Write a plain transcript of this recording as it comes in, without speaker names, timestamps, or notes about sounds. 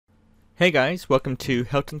Hey guys, welcome to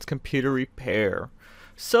Helton's Computer Repair.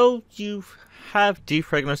 So you have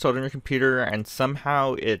Defraggler installed on your computer and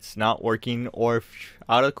somehow it's not working, or if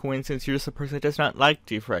out of coincidence you're just a person that does not like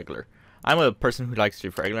Defraggler. I'm a person who likes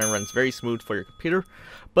Defraggler and runs very smooth for your computer,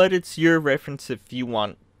 but it's your reference if you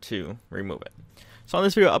want to remove it. So in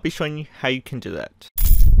this video I'll be showing you how you can do that.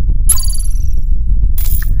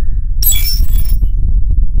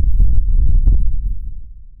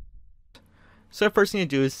 So the first thing you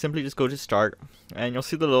do is simply just go to Start, and you'll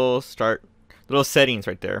see the little settings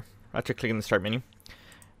right there after clicking the Start menu.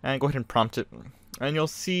 And go ahead and prompt it, and you'll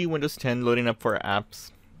see Windows 10 loading up for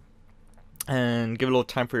apps. And give it a little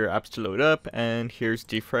time for your apps to load up, and here's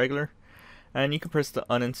Defraggler. And you can press the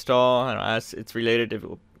uninstall, and as it's related,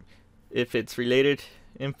 if it's related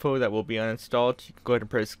info that will be uninstalled, you can go ahead and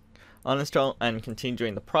press uninstall and continue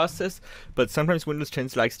doing the process. But sometimes Windows 10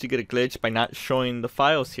 likes to get a glitch by not showing the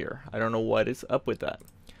files here. I don't know what is up with that.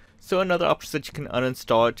 So another option that you can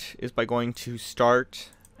uninstall it is by going to Start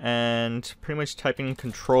and pretty much typing in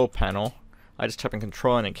Control Panel. I just typed in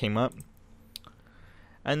Control and it came up.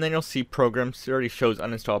 And then you'll see Programs. It already shows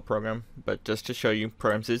uninstall program, but just to show you,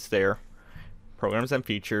 Programs is there. Programs and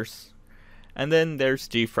Features. And then there's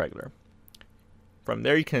Defraggler. From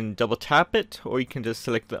there you can double tap it, or you can just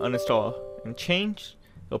select the uninstall and change.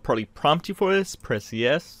 It'll probably prompt you for this, press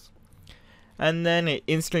yes. And then it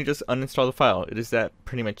instantly just uninstall the file. It is that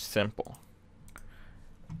pretty much simple.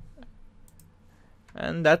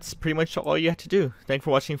 And that's pretty much all you have to do. Thanks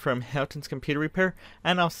for watching from Helton's Computer Repair,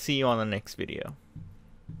 and I'll see you on the next video.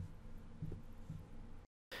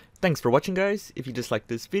 Thanks for watching, guys. If you disliked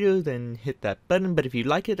this video, then hit that button, but if you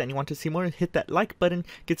like it and you want to see more, hit that like button,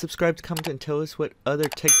 get subscribed, comment, and tell us what other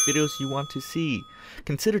tech videos you want to see.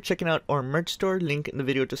 Consider checking out our merch store, link in the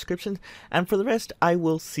video description, and for the rest, I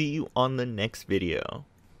will see you on the next video.